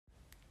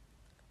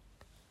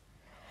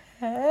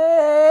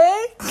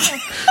Hey.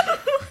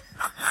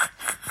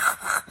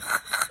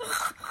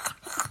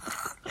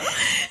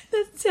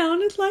 That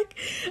sounded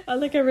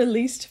like a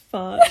released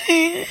fart.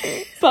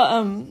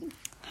 But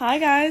hi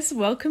guys,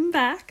 welcome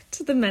back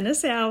to the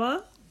Menace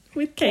Hour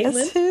with Caitlin.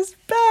 Guess who's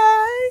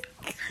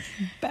back?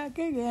 Back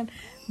again.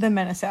 The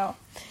Menace Hour.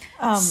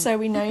 So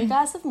we know you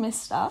guys have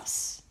missed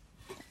us.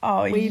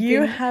 Oh,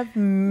 you have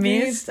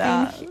missed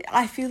us.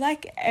 I feel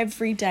like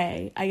every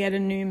day I get a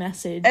new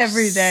message.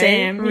 Every day?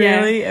 Sam,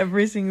 really? yeah.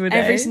 Every single day?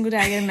 Every single day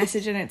I get a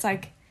message and it's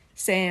like,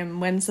 Sam,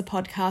 when's the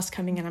podcast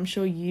coming? And I'm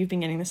sure you've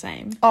been getting the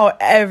same. Oh,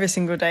 every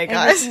single day,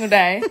 guys. Every single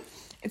day.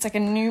 It's like a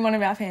new one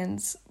of our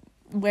fans.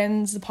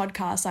 When's the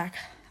podcast? Like,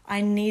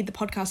 I need the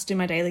podcast to do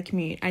my daily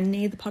commute. I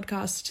need the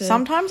podcast to...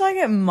 Sometimes I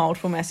get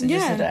multiple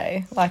messages Yeah. a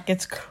day. Like,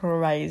 it's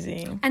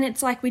crazy. And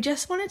it's like, we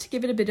just wanted to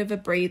give it a bit of a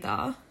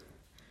breather.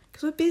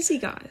 Because we're busy,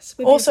 guys.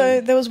 We're Also,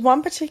 busy. there was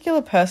one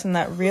particular person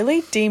that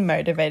really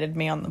demotivated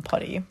me on the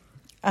potty.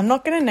 I'm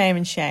not going to name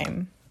and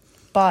shame,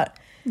 but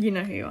You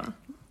know who you are.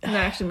 No,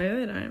 actually,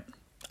 maybe they don't.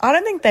 I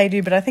don't think they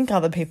do, but I think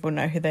other people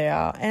know who they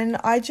are. And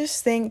I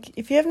just think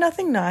if you have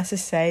nothing nice to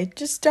say,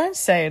 just don't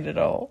say it at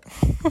all.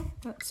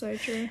 That's so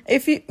true.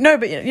 But you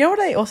know what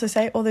I also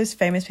say? All those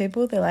famous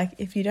people, they're like,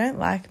 if you don't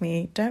like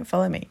me, don't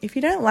follow me. If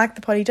you don't like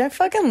the potty, don't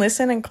fucking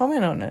listen and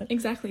comment on it.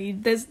 Exactly.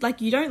 There's,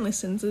 like, you don't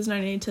listen, so there's no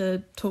need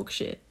to talk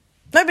shit.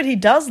 No, but he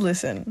does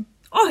listen.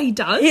 Oh, he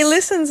does? He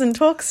listens and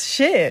talks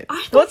shit.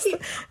 I thought he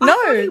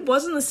No.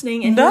 wasn't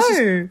listening. And No. He was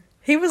just,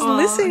 He was Oh,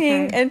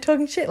 listening okay. and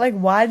talking shit. Like,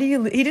 why do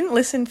you... He didn't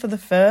listen for the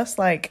first,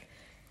 like,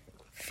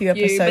 few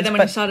episodes. but then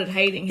when he started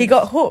hating... He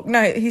got hooked.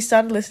 No, he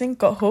started listening,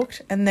 got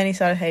hooked, and then he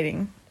started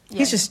hating. Yeah.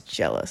 He's just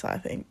jealous, I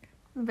think.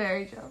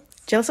 very jealous.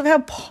 Jealous of how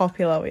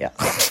popular we are.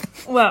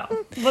 Well,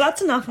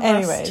 that's enough of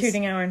us Anyways.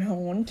 tooting our own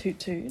horn. Toot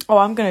toot. Oh,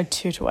 I'm going to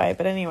toot away,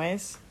 but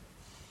anyways.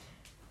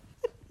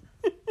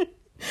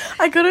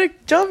 I got a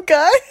job,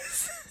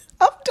 guys.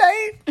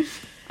 Update.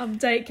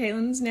 Update,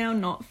 Caitlin's now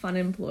not fun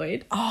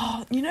employed.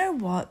 Oh, you know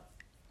what?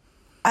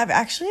 I've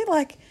actually,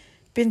 like,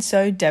 been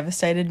so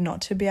devastated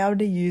not to be able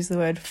to use the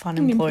word fun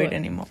employed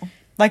anymore.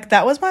 Like,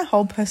 that was my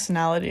whole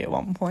personality at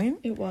one point.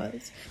 It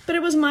was. But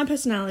it was my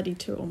personality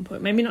too at one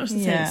point. Maybe not to the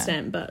same Yeah.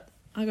 extent, but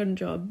I got a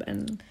job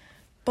and...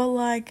 But,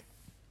 like,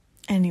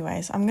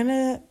 anyways,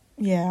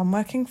 I'm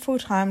working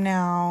full-time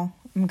now.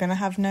 I'm going to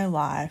have no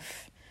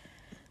life.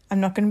 I'm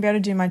not going to be able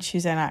to do my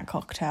Tuesday night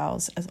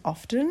cocktails as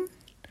often.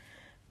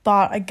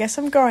 But I guess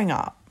I'm growing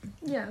up.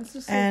 Yeah, it's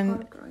just And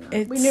part of growing up.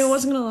 it's- We knew it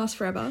wasn't going to last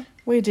forever.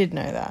 We did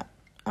know that.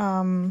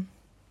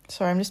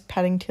 Sorry, I'm just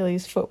patting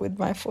Tilly's foot with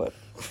my foot.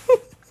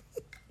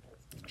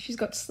 She's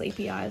got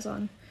sleepy eyes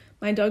on.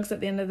 My dog's at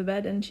the end of the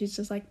bed and she's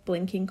just like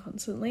blinking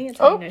constantly. It's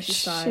how you know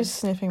she's tired. She's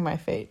sniffing my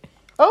feet.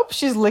 Oh,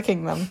 she's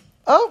licking them.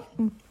 Oh.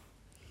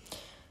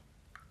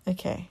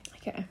 Okay.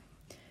 Okay.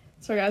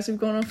 So guys, we've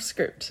gone off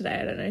script today.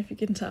 I don't know if you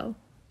can tell.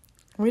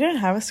 We don't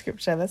have a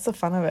script show. That's the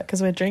fun of it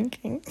because we're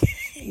drinking.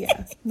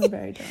 Yeah, we're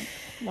very drunk.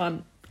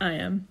 Well, I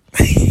am.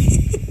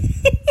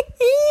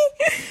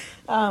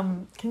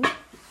 Can you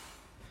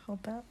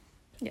hold that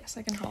Yes,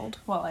 I can hold.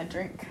 while I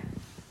drink?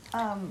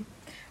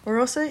 We're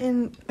also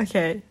in.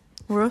 Okay,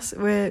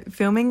 we're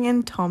filming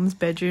in Tom's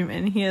bedroom,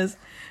 and he has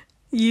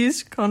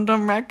used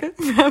condom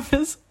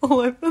wrappers all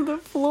over the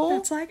floor.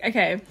 That's like,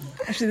 okay,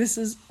 actually this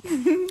is,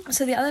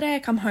 so the other day I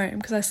come home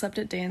because I slept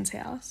at Dan's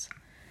house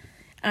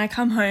and I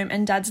come home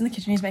and Dad's in the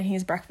kitchen, he's making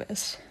his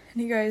breakfast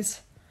and he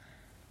goes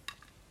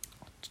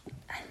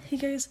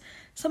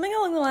something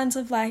along the lines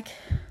of like,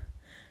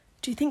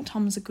 do you think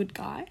Tom's a good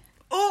guy?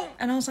 Oh,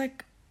 And I was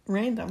like,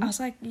 random.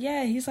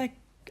 yeah, he's like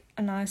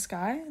a nice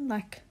guy.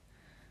 Like,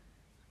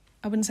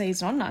 I wouldn't say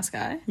he's not a nice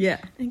guy. Yeah.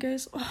 And he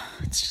goes, oh,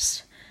 it's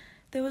just,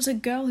 there was a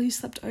girl who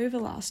slept over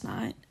last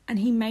night and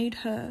he made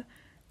her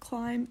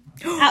climb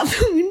out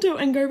the window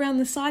and go around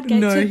the side gate.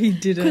 No, he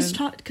didn't.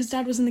 Because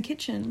Dad was in the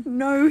kitchen.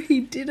 No,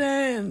 he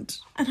didn't.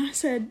 And I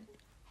said,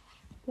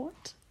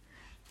 what?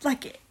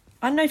 Like,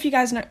 I don't know if you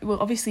guys know, well,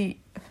 obviously,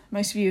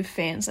 most of you are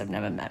fans that have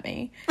never met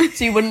me,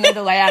 so you wouldn't know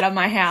the layout of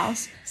my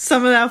house.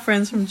 Some of our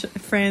friends from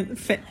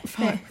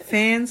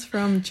fans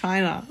from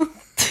China.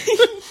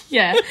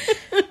 Yeah.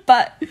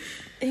 But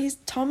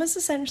Thomas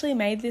essentially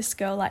made this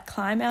girl, like,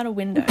 climb out a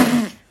window,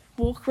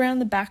 walk around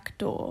the back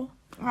door,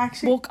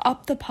 Actually, walk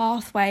up the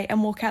pathway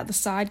and walk out the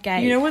side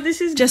gate. you know what this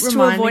is just to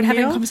reminding avoid me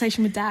having a of?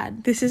 conversation with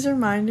Dad. This is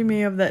reminding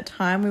me of that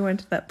time we went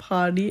to that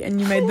party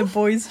and you made the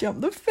boys jump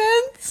the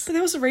fence. But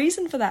there was a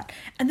reason for that.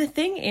 And the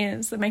thing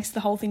is, that makes the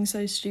whole thing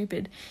so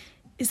stupid,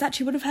 is that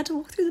she would have had to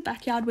walk through the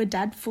backyard where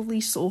Dad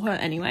fully saw her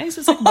anyway.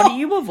 So it's like, what are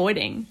you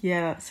avoiding?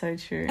 Yeah, that's so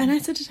true. And I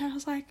said to Dad, I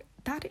was like,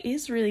 that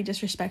is really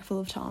disrespectful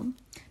of Tom.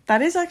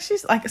 That is actually,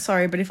 like,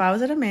 sorry, but if I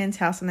was at a man's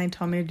house and they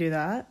told me to do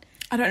that...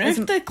 I don't know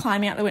if the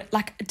climbing out the window,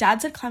 like,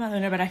 Dad said climb out the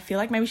window, but I feel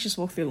like maybe she just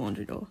walked through the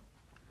laundry door.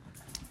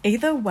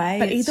 Either way...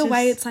 But either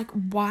way, it's like,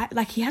 why?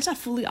 Like, he had to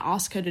fully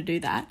ask her to do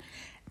that.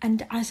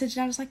 And I said to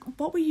Dad, I was like,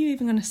 what were you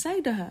even going to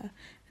say to her?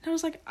 And I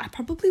was like, I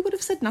probably would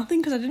have said nothing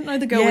because I didn't know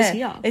the girl was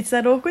here. It's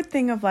that awkward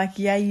thing of like,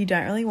 yeah, you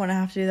don't really want to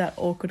have to do that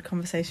awkward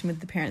conversation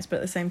with the parents, but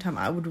at the same time,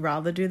 I would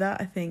rather do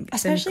that, I think,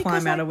 Especially than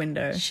climb 'cause, out a like,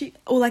 window.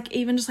 Or like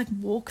even just like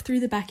walk through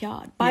the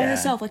backyard by Yeah.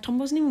 herself. Like Tom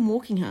wasn't even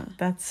walking her.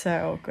 That's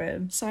so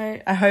awkward. So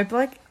I hope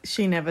like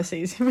she never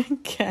sees him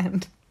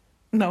again.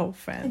 No it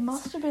offense.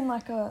 must have been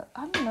like I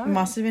don't know. It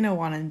must have been a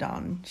one and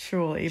done,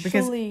 surely,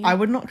 because Surely. I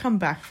would not come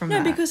back from No,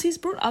 that. because he's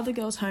brought other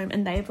girls home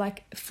and they've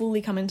like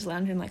fully come into the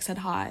lounge and like said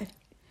hi.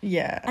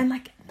 Yeah. And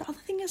like the other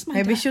thing is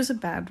Maybe she was a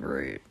bad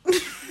route.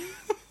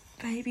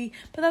 baby.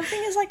 But the other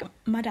thing is like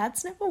my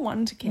dad's never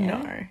one to care.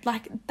 No.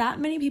 Like that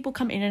many people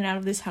come in and out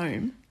of this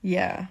home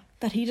Yeah.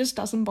 that he just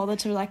doesn't bother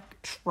to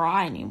like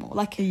try anymore.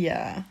 Like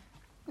Yeah.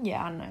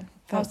 yeah, I don't know. I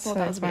That's thought so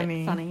that was a funny.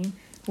 bit funny.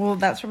 Well,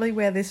 that's probably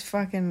where this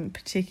fucking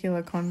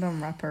particular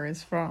condom wrapper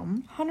is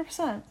from.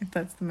 100%. If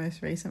that's the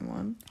most recent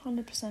one.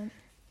 100%.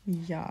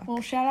 Yuck.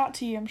 Well, shout out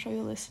to you. I'm sure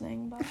you're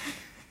listening, but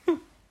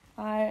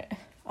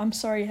I'm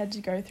sorry you had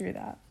to go through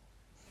that.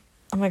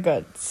 Oh my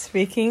god.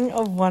 Speaking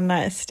of one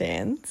night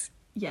stands,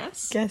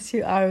 Yes. guess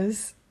who I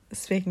was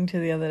speaking to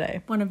the other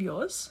day? One of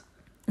yours.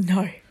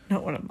 No,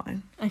 not one of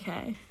mine.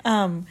 Okay.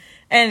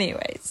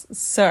 Anyways,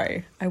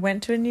 so I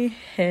went to a new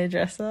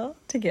hairdresser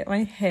to get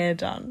my hair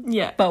done.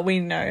 Yeah. But we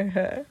know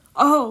her.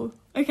 Oh,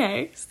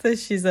 okay. So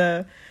she's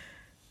a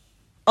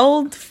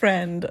old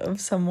friend of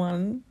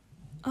someone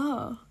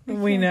Oh. Okay.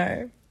 we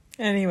know.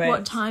 Anyway.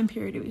 What time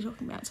period are we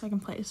talking about so I can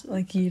place it?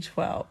 Like year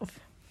 12.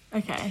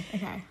 Okay.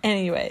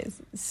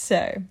 Anyways,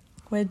 so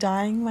we're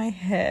dyeing my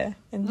hair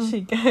and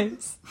she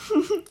goes,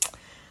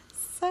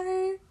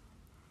 so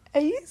are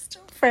you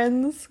still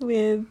friends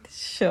with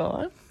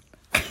Sean?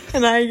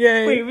 And I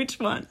go, Wait, which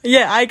one?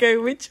 yeah, I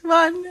go, which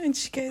one? And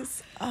she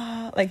goes,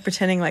 like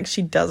pretending like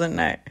she doesn't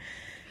know.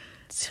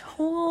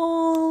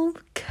 Tall,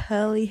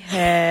 curly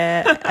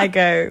hair. I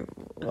go,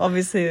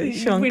 obviously,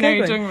 Sean We know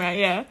you're Coghlan. talking about,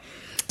 yeah.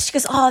 She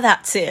goes, oh,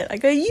 that's it. I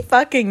go, you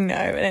fucking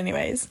know. But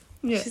anyways,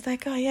 Yeah. she's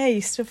like, oh, yeah,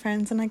 you still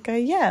friends? And I go,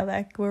 yeah,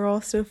 like, we're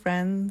all still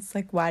friends.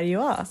 Like, why do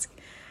you ask?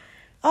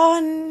 Oh,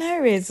 no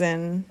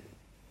reason.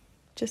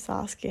 Just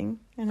asking.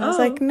 And I was Oh.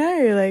 like,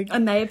 no, like,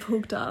 And they've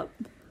hooked up.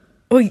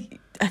 oh,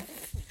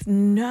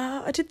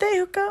 no, did they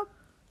hook up?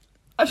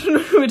 I don't know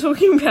who we're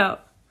talking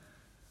about.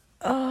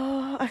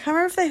 Oh, I can't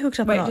remember if they hooked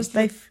up or Wait, not. just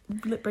They,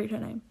 read her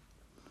name.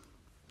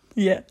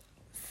 yeah.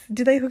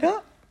 Did they hook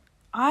up?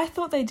 I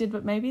thought they did,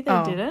 but maybe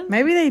they didn't.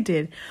 Maybe they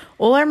did.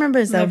 All I remember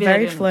is they Maybe were they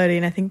very didn't. flirty,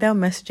 and I think they were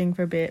messaging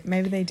for a bit.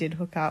 Maybe they did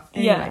hook up.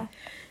 Anyway, Yeah.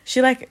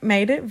 she like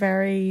made it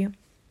very,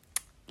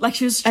 Like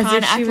she was As trying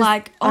if to she act was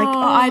like, like,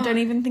 I oh. don't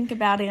even think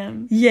about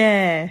him.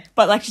 yeah,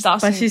 But like she's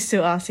asking. but she's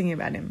still asking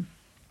about him.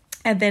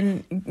 And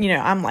then, you know,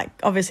 I'm like,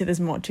 obviously there's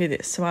more to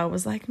this. So I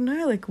was like,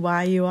 no, like,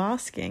 why are you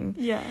asking?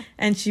 Yeah.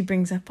 And she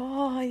brings up,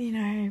 oh, you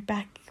know,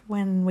 back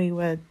when we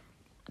were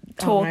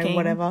Talking.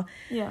 whatever.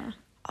 Yeah.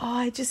 Oh,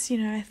 I just, you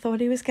know, I thought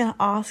he was going to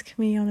ask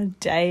me on a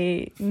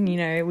date. And, you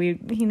know,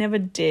 he never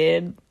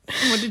did.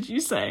 What did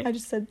you say? I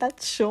just said,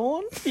 that's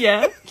Sean.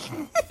 Yeah.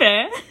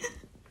 Fair.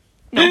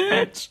 No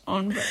offense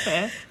on, but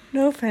fair.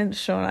 No offense,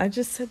 Sean. I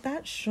just said,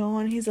 that's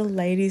Sean. He's a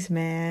ladies'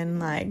 man.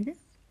 Like,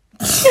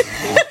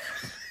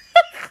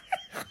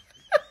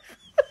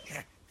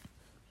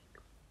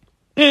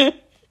 Yeah,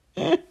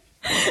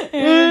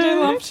 did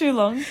you laugh too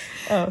long?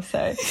 oh,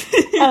 sorry.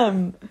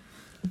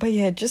 But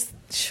yeah, just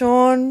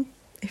Sean,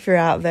 if you're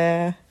out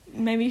there,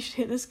 Maybe you should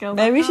hit this girl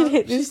Maybe back you should up.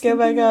 hit this She's girl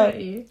back thinking up.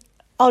 about you.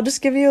 I'll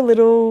just give you a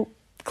little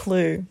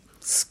clue.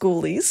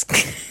 Schoolies.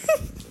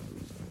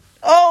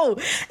 Oh,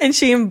 and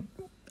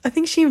I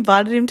think she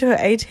invited him to her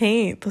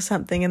 18th or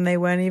something, and they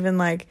weren't even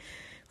like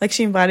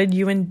she invited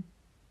you and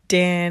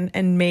Dan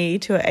and me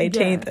to her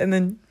 18th, Yeah. and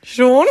then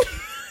Sean.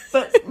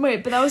 But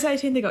wait, but that was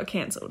 18. They got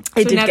cancelled.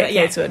 It did get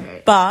cancelled,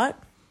 but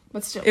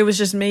but still, it was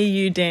just me,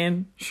 you,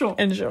 Dan, sure.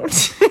 and Sean.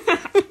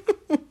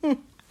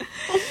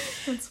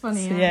 That's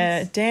funny. So,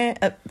 yeah, Dan.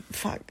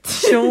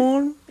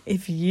 Sean.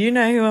 If you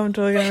know who I'm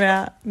talking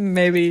about,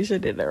 maybe you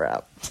should hit her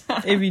up.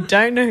 If you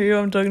don't know who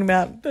I'm talking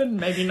about, Then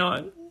maybe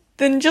not.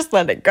 then just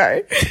let it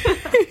go.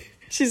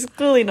 She's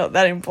clearly not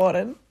that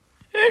important.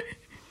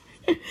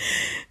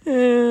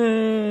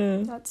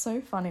 That's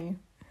so funny.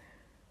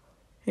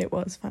 It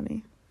was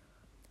funny.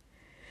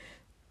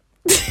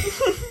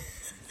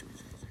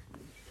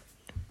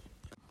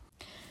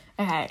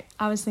 Okay,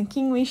 I was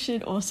thinking we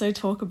should also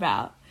talk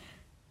about.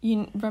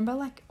 You remember,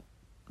 like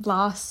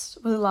last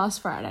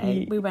Friday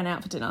Ye- we went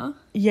out for dinner.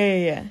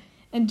 Yeah.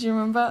 And do you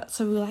remember?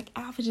 So we were like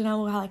out for dinner.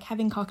 We were like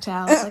having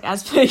cocktails, like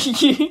as per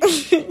you.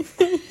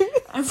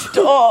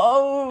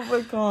 Oh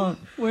my god.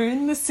 We're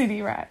in the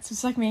city, right? So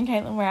it's like me and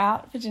Caitlin. We're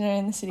out for dinner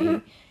in the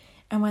city,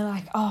 and we're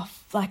like, oh,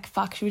 like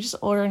fuck, should we just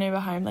order an Uber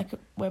home? Like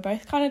we're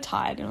both kind of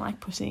tired and like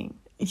pushing.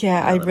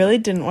 Yeah, I really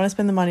didn't want to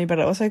spend the money, but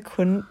I also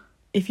couldn't.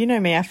 If you know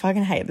me, I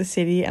fucking hate the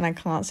city, and I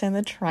can't stand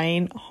the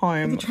train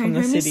home The train from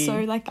the home is city. so,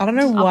 like, I don't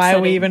know just why we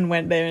upsetting. even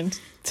went there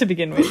to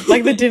begin with.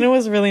 Like the dinner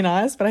was really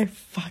nice, but I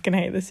fucking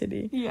hate the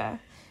city. Yeah.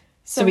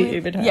 So we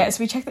Ubered home. Yeah,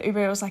 so we checked the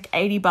Uber. It was like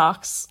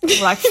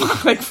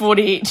 $80. Like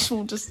 40 each.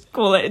 We'll just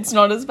call it. It's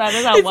not as bad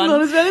as our one. It's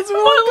not as bad as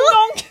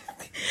Wollongong.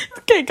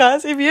 Okay,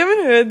 guys, if you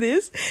haven't heard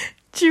this,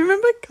 do you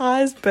remember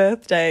Kai's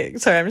birthday?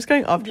 Sorry, I'm just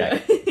going off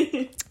track.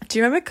 Yeah. Do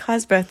you remember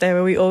Kai's birthday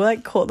where we all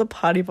like caught the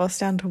party bus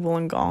down to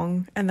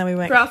Wollongong and then we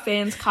went... For our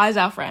fans, Kai's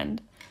our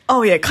friend.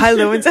 Oh yeah, Kai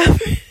Lewin's our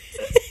friend.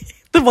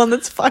 The one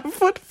that's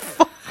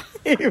 5'5".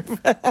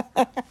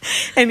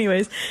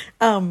 Anyways,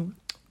 Sam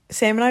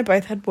and I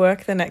both had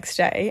work the next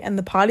day and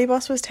the party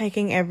bus was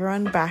taking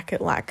everyone back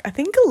at like, I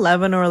think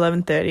 11 or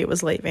 11:30 it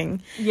was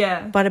leaving.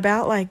 Yeah. But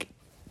about like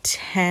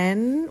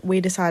 10,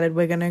 we decided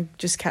we're going to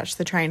just catch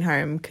the train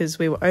home because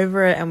we were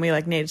over it and we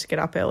like needed to get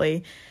up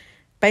early.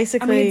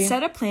 Basically, and we had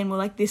set a plan. We're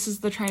like, this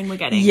is the train we're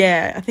getting.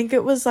 Yeah, I think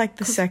it was like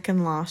the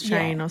second last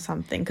train or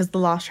something because the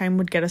last train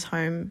would get us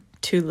home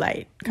too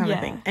late kind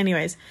of thing.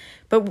 Anyways,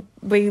 but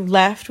we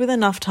left with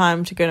enough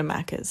time to go to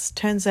Macca's.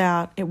 Turns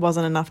out it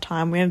wasn't enough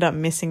time. We ended up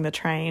missing the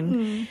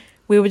train.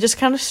 We were just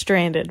kind of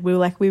stranded. We were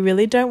like, we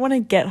really don't want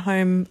to get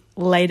home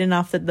late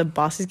enough that the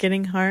bus is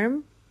getting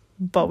home,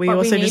 but we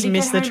also just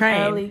missed the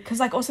train. Because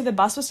like also the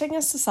bus was taking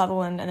us to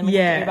Sutherland and then we took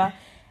the Uber.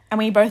 And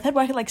we both had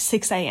work at like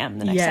 6 a.m.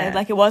 the next day.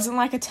 Like, it wasn't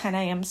like a 10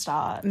 a.m.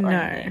 start or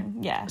anything.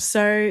 Yeah.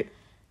 So,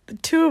 the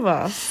two of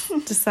us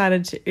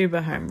decided to Uber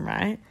home,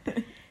 right?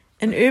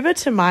 An Uber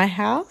to my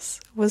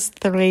house was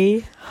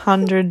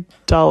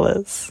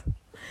 $300.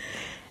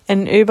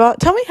 An Uber...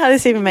 Tell me how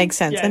this even makes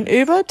sense. An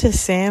Uber to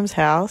Sam's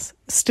house,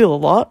 still a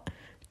lot,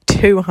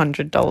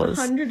 $200.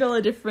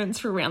 $100 difference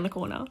for around the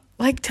corner.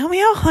 Like, tell me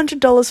how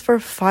 $100 for a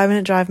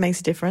 5-minute drive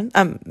makes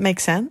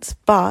sense,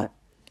 but...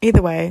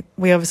 Either way,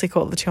 we obviously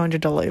called it the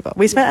 $200 Uber.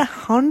 We spent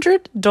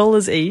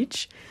 $100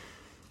 each.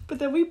 But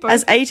then we both...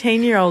 As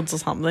 18-year-olds or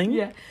something.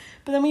 Yeah.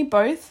 But then we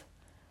both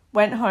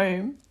went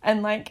home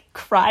and, like,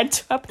 cried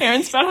to our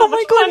parents about how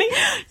much money.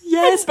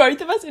 Yes. And both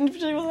of us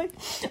individually were like...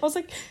 I was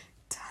like,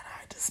 Dad,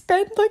 I had to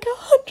spend, like,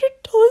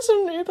 $100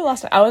 on an Uber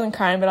last night. I wasn't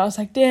crying, but I was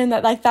like, damn,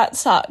 that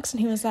sucks.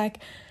 And he was like,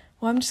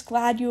 well, I'm just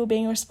glad you were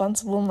being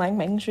responsible and, like,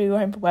 making sure you were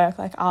home for work.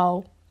 Like,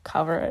 I'll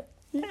cover it.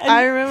 And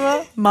I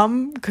remember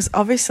Mum, because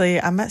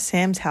obviously I'm at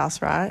Sam's house,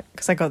 right?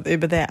 Because I got the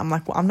Uber there. I'm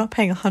like, well, I'm not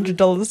paying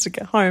 $100 to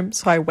get home.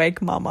 So I wake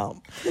Mum up.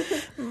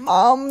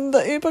 Mum,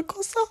 the Uber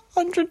costs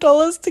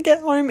 $100 to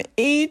get home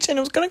each. And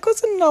it was going to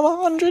cost another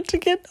 $100 to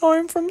get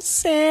home from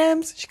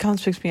Sam's. She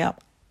comes, picks me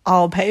up.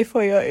 I'll pay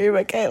for your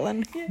Uber,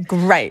 Caitlin. Yeah.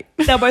 Great.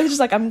 They're both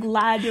just like, I'm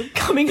glad you're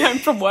coming home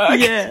from work.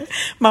 Yeah.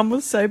 Mum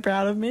was so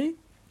proud of me.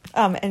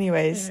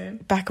 Anyways,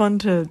 back on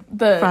to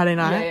Friday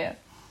night.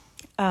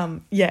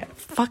 Yeah.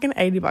 Fucking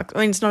 $80. I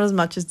mean, it's not as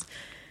much as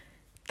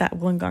that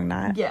Wollongong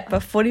night. Yeah.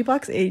 But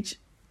 $40 each.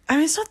 I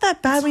mean, it's not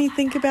that bad when you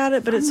think about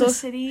it, but it's also...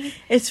 City.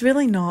 It's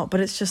really not, but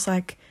it's just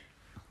like...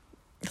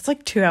 It's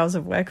like 2 hours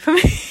of work for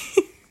me.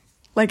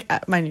 Like,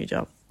 at my new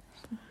job.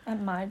 At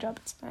my job,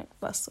 it's like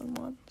less than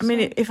one. I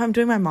mean, if I'm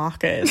doing my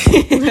market.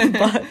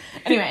 But...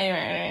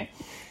 Anyway.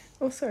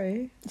 Oh,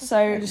 sorry.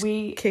 So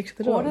we kicked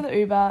the door. order the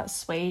Uber,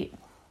 sweet.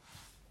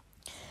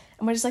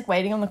 And we're just, like,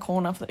 waiting on the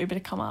corner for the Uber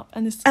to come up.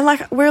 And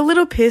like, we're a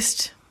little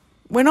pissed.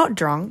 We're not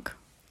drunk.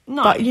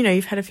 No. But, you know,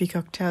 you've had a few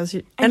cocktails.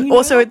 And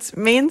also, it's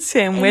me and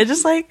Sam. We're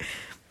just, like,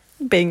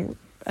 being...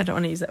 I don't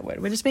want to use that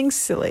word. We're just being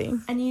silly.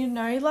 And, you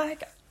know,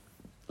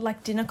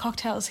 like dinner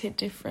cocktails hit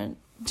different.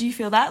 Do you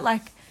feel that?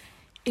 Like,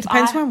 if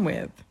Depends who I'm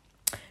with.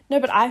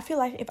 No, but I feel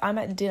like if I'm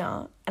at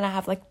dinner and I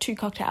have, like, 2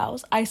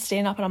 cocktails, I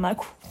stand up and I'm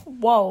like,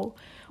 whoa.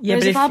 Yeah,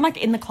 whereas but if I'm, like,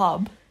 in the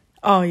club...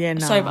 Oh, yeah,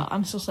 no. Sober.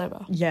 I'm still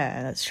sober.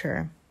 Yeah, that's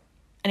true.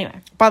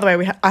 Anyway. By the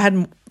way, I had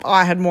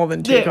more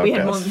than 2 cocktails. We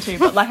had more than 2,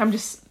 but, like, I'm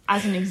just,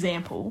 as an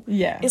example.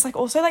 Yeah. It's, like,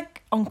 also,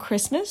 like, on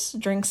Christmas,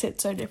 drinks hit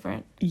so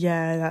different.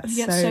 Yeah, that's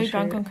You get so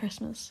drunk on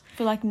Christmas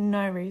for, like,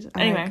 no reason.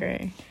 Anyway. I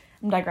agree.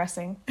 I'm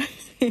digressing.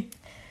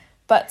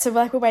 But, so,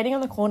 we're waiting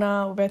on the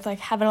corner. We're both, like,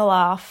 having a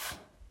laugh,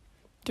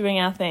 doing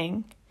our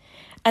thing.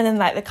 And then,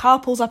 like, the car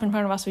pulls up in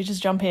front of us. We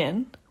just jump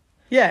in.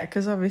 Yeah,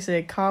 because obviously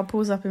a car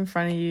pulls up in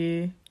front of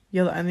you.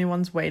 You're the only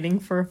ones waiting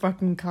for a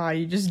fucking car.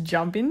 You just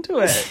jump into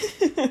it.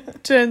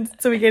 So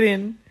we get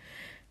in.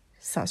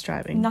 Starts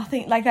driving.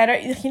 Nothing. Like, they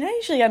don't... You know,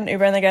 usually get an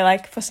Uber and they go,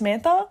 like, for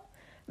Samantha,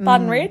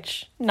 Barton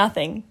Ridge,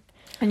 nothing.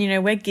 And, you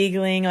know, we're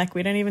giggling. Like,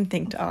 we don't even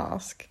think to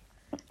ask.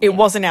 It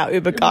wasn't our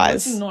Uber,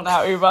 guys. It was not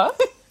our Uber.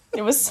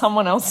 It was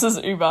someone else's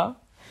Uber.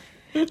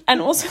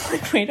 And also,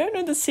 like, we don't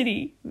know the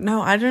city.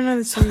 No, I don't know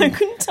the city. I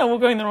couldn't tell we're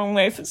going the wrong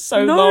way for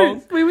so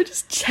long. We were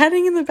just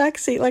chatting in the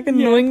backseat like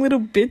annoying little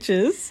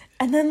bitches.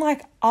 And then,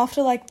 like,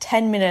 after, like,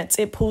 10 minutes,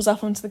 it pulls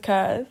up onto the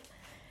curve.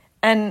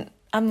 And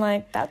I'm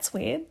like, that's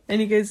weird.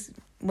 And he goes,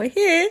 we're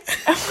here.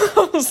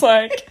 I was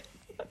like,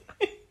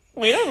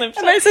 we don't live.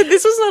 And I said,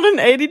 this was not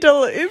an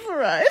 $80 Uber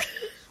ride.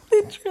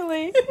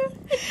 Literally.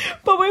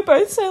 But we're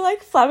both so,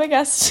 like,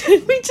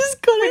 flabbergasted. We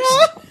just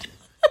got out.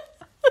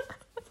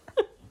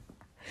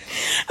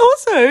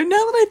 Also, now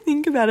that I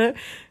think about it,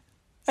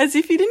 as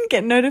if you didn't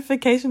get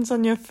notifications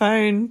on your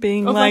phone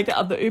being of, like the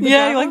other Uber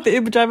driver? like the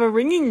Uber driver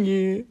ringing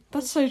you.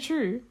 That's so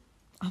true.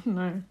 I don't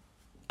know.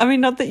 I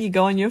mean, not that you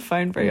go on your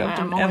phone very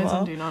often, I'm always ever.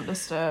 on Do Not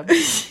Disturb.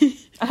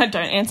 I I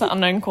don't answer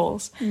unknown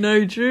calls.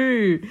 No,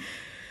 true.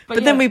 But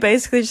yeah. then we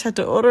basically just had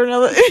to order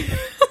another.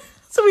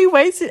 So we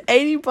wasted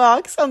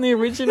 $80 on the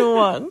original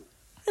one.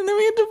 And then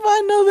we had to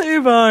find another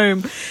Uber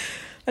home.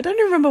 I don't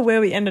even remember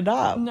where we ended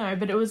up. No,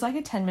 but it was like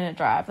a 10-minute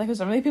drive. Like, it was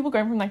only people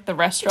going from, like, the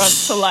restaurant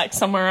to, like,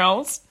 somewhere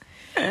else.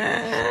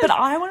 But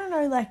I want to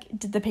know, like,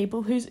 did the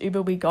people whose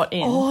Uber we got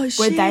in, Oh, were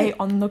shit. they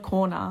on the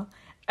corner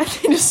and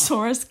they just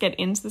saw us get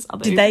into this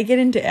other Did Uber? they get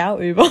into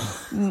our Uber?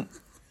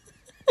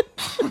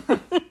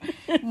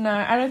 No,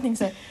 I don't think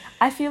so.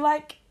 I feel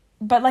like,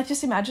 but, like,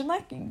 just imagine,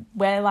 like,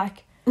 we're,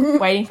 like,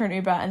 waiting for an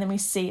Uber and then we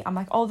see, I'm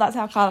like, oh, that's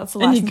our car, that's the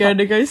And license you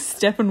plate. go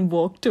step and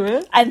walk to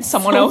it. And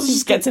someone else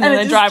just gets into And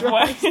the it just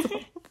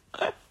driveway.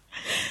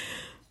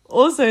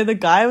 Also, the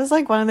guy was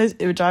like one of those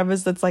Uber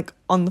drivers that's like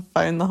on the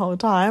phone the whole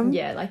time.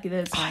 Yeah, like,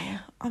 there's...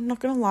 I'm not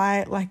gonna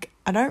lie, like,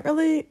 I don't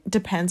really,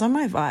 depends on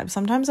my vibe.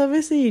 Sometimes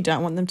obviously you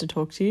don't want them to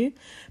talk to you,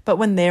 but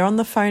when they're on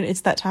the phone,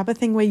 it's that type of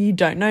thing where you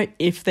don't know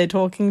if they're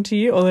talking to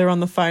you or they're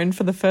on the phone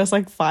for the first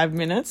like 5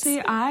 minutes.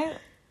 See,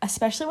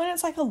 especially when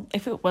it's like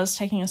if it was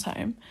taking us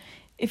home,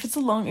 if it's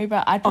a long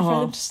Uber, I'd prefer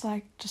them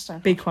just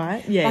don't Be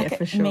quiet. Yeah, like, yeah,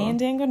 for sure. Me and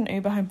Dan got an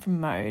Uber home from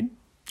Mode,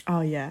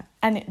 Oh yeah.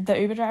 and the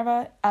Uber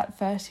driver at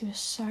first, he was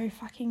so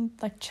fucking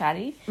like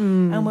chatty,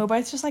 and we were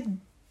both just like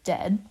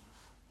dead.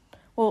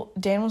 Well,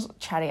 Dan was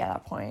chatty at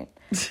that point,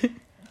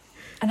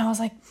 and I was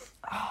like,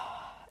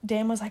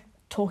 Dan was like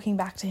talking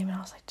back to him, and I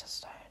was like,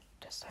 just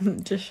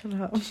don't. Just shut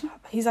up.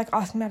 He's like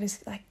asking about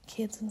his like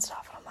kids and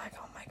stuff, and I'm like,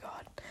 oh my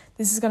god,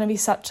 this is gonna be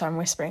such. I'm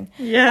whispering.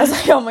 Yeah. I was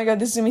like, oh my god,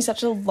 this is gonna be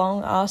such a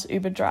long ass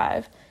Uber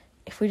drive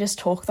if we just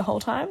talk the whole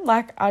time.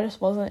 Like, I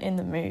just wasn't in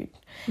the mood.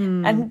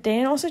 And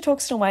Dan also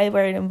talks in a way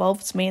where it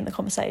involves me in the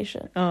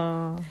conversation.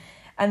 Oh.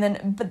 And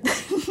then, but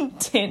then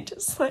Dan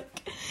just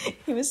like,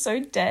 he was so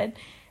dead.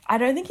 I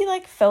don't think he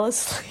like fell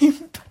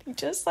asleep, but he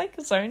just like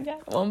zoned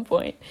out at one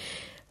point.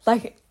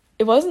 Like,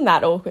 it wasn't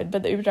that awkward,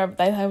 but the Uber driver,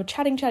 they were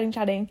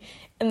chatting.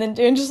 And then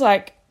Dan just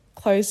like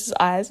closed his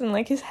eyes and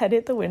like his head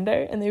hit the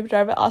window, and the Uber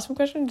driver asked him a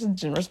question and just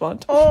didn't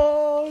respond.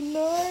 Oh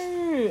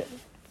no.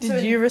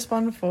 Did you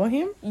respond for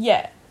him?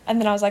 Yeah. And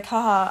then I was like,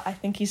 haha, I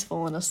think he's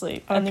fallen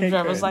asleep. And Okay, the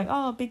driver was good. like,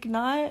 oh, big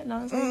night. And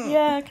I was like,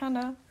 yeah, kind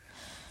of.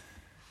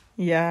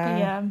 Yeah.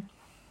 Yeah.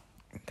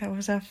 That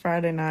was our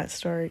Friday night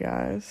story,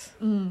 guys.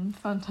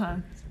 Fun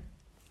times.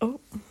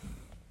 Oh.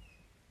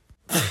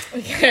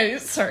 Okay,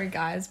 sorry,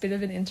 guys. Bit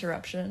of an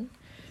interruption.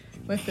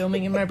 We're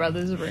filming in my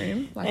brother's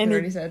room, like And I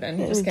already said, and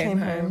he just came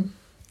home.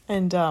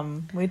 And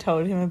we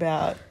told him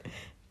about...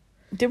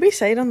 Did we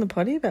say it on the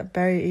potty about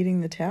Barry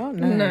eating the towel?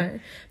 No.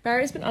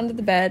 Barry's been under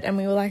the bed, and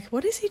we were like,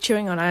 what is he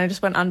chewing on? And I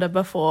just went under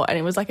before, and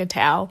it was like a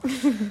towel.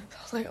 So I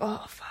was like,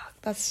 oh, fuck,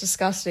 that's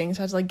disgusting. So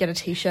I had to like get a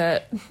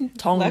t-shirt,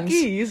 tongs. Lucky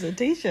you used a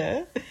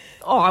t-shirt.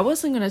 Oh, I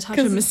wasn't going to touch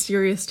a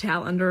mysterious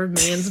towel under a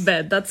man's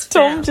bed. That's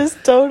Tom foul.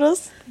 just told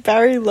us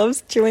Barry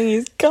loves chewing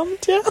his gum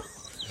towel.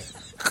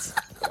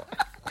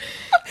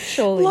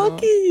 Surely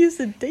Lucky you used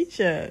a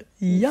t-shirt.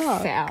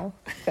 not. Yeah.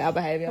 Foul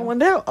behaviour. I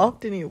wonder how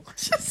often he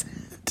washes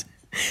it.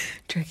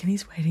 Do you reckon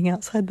he's waiting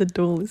outside the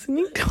door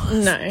listening to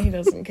us? No, he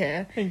doesn't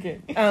care.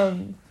 Okay.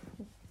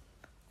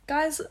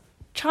 Guys,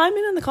 chime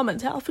in the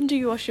comments. How often do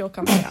you wash your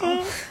cum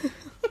towel?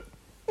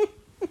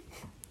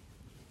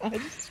 I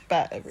just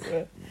spat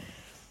everywhere.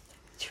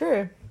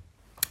 True.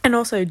 And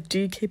also, do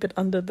you keep it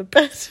under the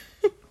bed?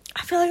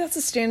 I feel like that's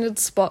a standard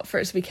spot for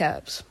it to be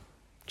kept.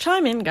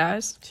 Chime in,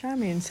 guys.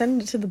 Chime in.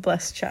 Send it to the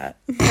blessed chat.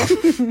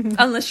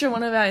 Unless you're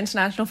one of our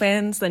international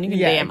fans, then you can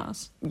Yeah. DM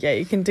us. Yeah,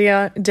 you can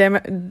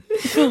DM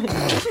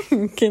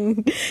you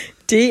can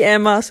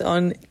DM us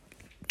on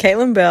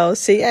Caitlin Bell,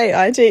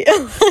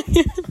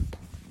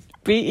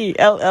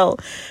 CAITLINBELL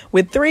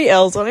with 3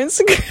 L's on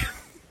Instagram.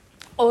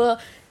 Or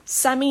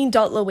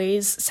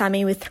Sammy.Louise,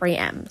 Sammy with 3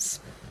 M's.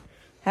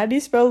 How do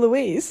you spell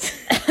Louise?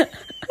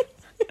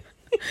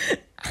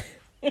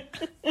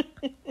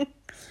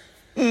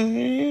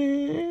 Louise.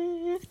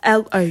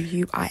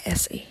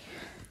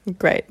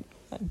 Great.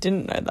 I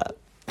didn't know that.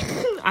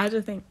 I had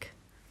to think.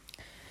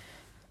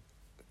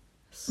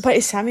 But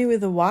is Sammy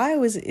with a Y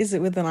or is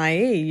it with an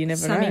IE? You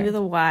never know. Sammy with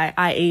a Y,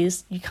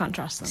 IEs, you can't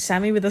trust them.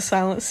 Sammy with a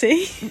silent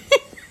C?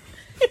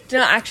 Do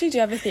I actually do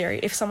have a theory?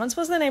 If someone's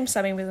supposed to name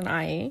Sammy with an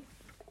IE,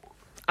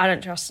 I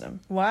don't trust them.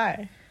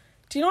 Why?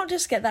 Do you not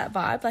just get that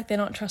vibe? Like, they're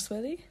not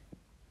trustworthy?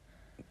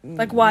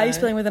 Like, why are you No.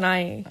 spelling with an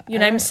IE? Your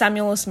name's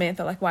Samuel or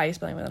Smith, or like, why are you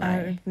spelling with an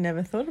IE? I've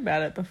never thought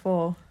about it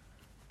before.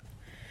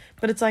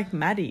 But it's like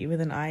Maddie with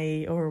an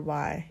IE or a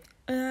Y.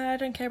 I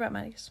don't care about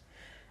Maddie's.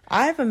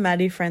 I have a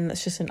Maddie friend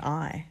that's just an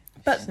I.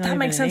 But She's not that even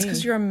makes an sense E.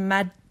 because you're a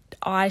Mad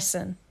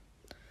Ison.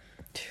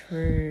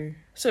 True.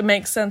 So it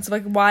makes sense.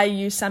 Like, why are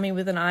you Sammy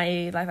with an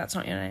IE? Like, that's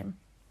not your name.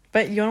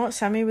 But you're not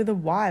Sammy with a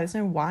Y. There's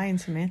no Y in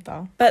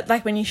Samantha. But,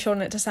 like, when you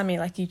shorten it to Sammy,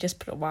 like, you just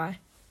put a Y.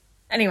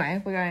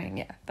 Anyway, we're going,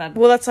 yeah. That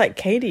Well, that's like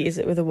Katie. Is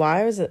it with a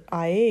Y or is it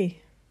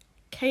IE?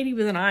 Katie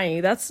with an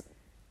IE, that's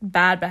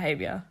bad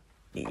behaviour.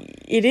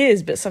 It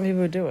is, but some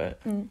people do it.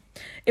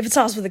 If it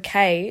starts with a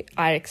K,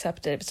 I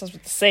accept it. If it starts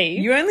with a C...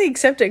 You only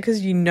accept it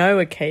because you know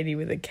a Katie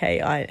with a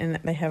KI and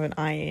that they have an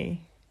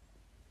IE.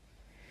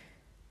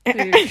 Yeah,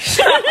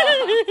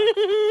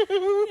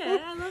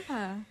 I love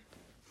her.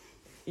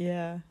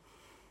 Yeah.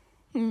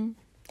 Hmm.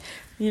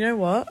 You know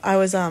what? I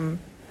was I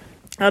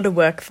had a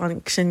work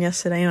function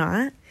yesterday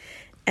night,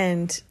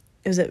 and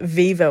it was at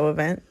Vivo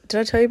event. Did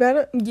I tell you about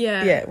it?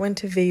 Yeah. Yeah, went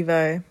to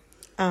Vivo.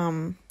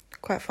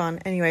 Quite fun.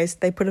 Anyways,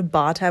 they put a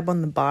bar tab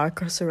on the bar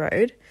across the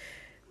road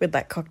with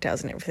like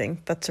cocktails and everything.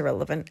 That's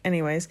irrelevant.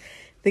 Anyways,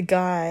 the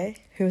guy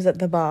who was at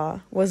the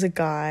bar was a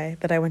guy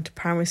that I went to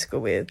primary school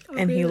with,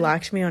 and he really?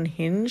 liked me on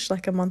Hinge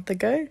like a month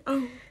ago,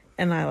 Oh,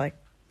 and I like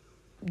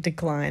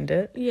declined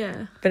it.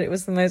 yeah. But it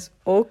was the most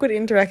awkward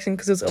interaction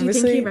because it was Do you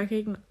obviously think he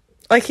recognized?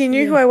 like he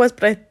knew who Yeah. I was,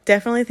 but I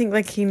definitely think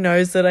like he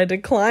knows that I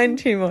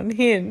declined him on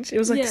Hinge. It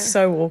was like Yeah.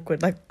 so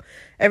awkward. Like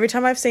every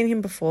time I've seen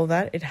him before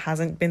that, it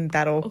hasn't been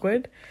that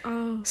awkward.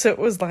 Oh, So it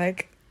was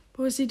like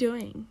what was he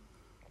doing?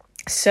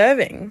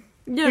 serving.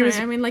 No, He was-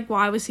 I mean, like,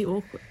 why was he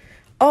awkward?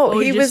 Oh,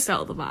 Or he you was. just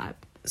felt the vibe.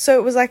 So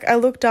it was like I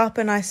looked up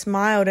and I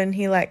smiled, and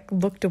he like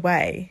looked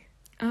away,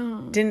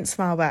 Oh, didn't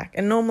smile back.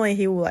 And normally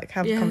he will like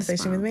have Yeah, a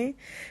conversation smile. with me,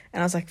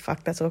 and I was like,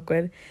 "Fuck, that's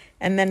awkward."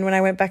 And then when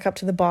I went back up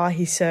to the bar,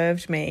 he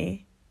served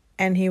me,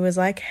 and he was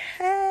like,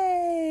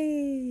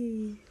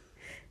 "Hey,"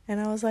 and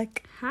I was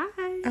like, hi.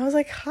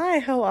 "Hi,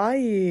 how are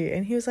you?"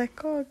 And he was like,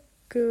 "Oh,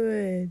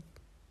 good."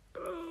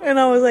 And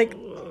I was like,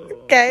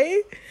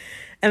 "Okay."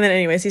 And then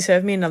anyways, he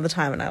served me another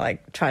time, and I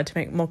like tried to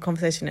make more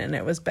conversation, and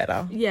it was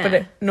better. Yeah.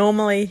 But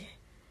normally,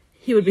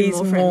 He would be he's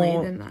more friendly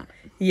more- than that.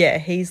 yeah,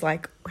 he's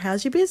like,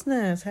 "How's your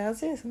business?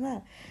 How's this and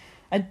that?"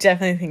 I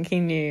definitely think he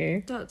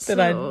knew. That's that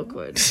so I-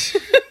 awkward.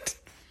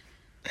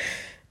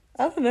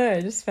 I don't know.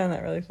 I just found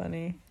that really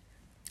funny.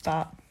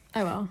 But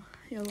Oh well,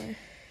 YOLO.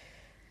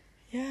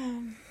 yeah,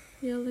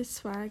 YOLO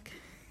swag.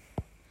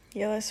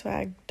 yellow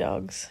swag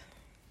dogs.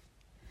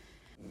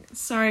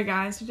 Sorry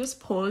guys, we just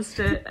paused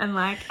it and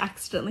like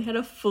accidentally had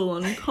a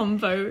full-on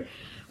convo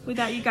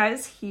without you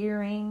guys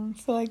hearing.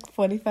 For like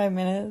 45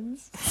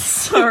 minutes.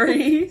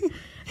 Sorry.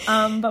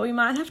 But we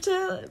might have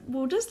to,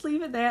 we'll just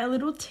leave it there, a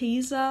little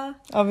teaser.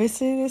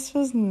 Obviously, this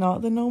was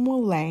not the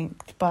normal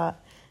length,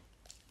 but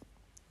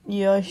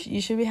you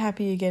should be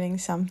happy you're getting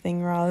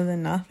something rather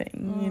than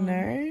nothing, you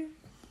know?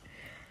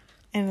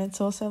 And it's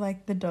also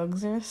like the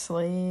dogs are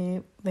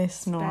asleep, they're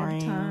snoring.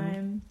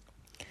 Bedtime.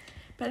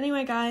 But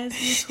anyway guys,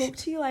 we'll talk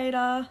to you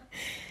later.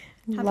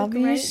 Have Love a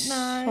you great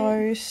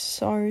night.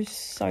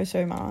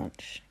 so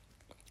much.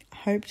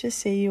 Hope to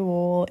see you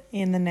all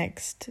in the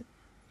next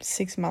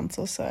 6 months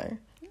or so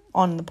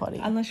on the potty.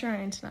 Unless you're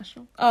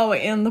international. Oh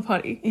wait, in the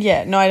potty.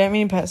 Yeah, no, I don't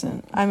mean in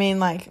person. I mean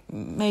like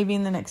maybe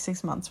in the next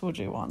 6 months we'll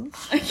do one.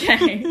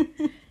 Okay.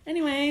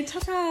 Anyway,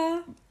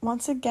 ta-ta.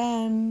 Once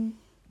again,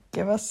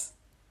 give us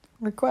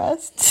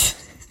requests.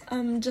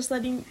 Just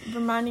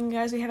reminding you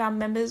guys, we have our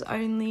members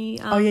only.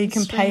 Oh yeah, you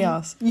can pay stream.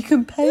 us. You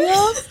can pay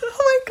us?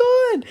 Oh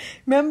my god.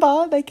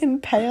 Remember, they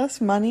can pay us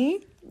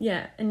money.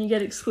 Yeah, and you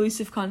get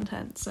exclusive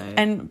content. So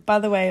And by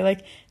the way,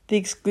 like the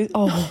exclusive...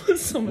 Oh,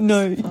 someone's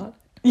no. fart.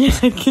 yeah,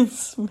 I can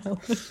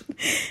smell it.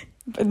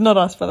 But not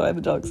us, by the way, the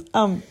dogs.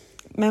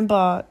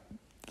 Remember,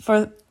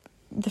 for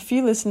the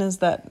few listeners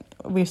that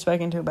we've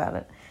spoken to about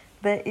it,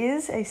 there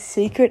is a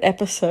secret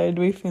episode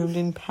we filmed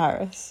in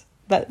Paris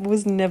that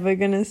was never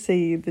going to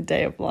see the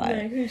day of light.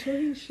 No, you're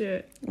talking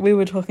shit. We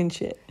were talking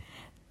shit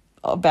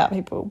about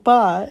people,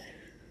 but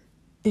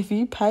if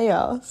you pay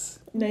us,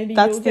 Maybe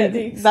that's you'll get the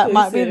exclusive. that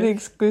might be the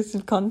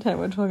exclusive content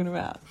we're talking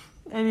about.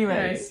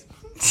 Anyways,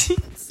 See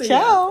ya.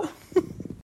 ciao.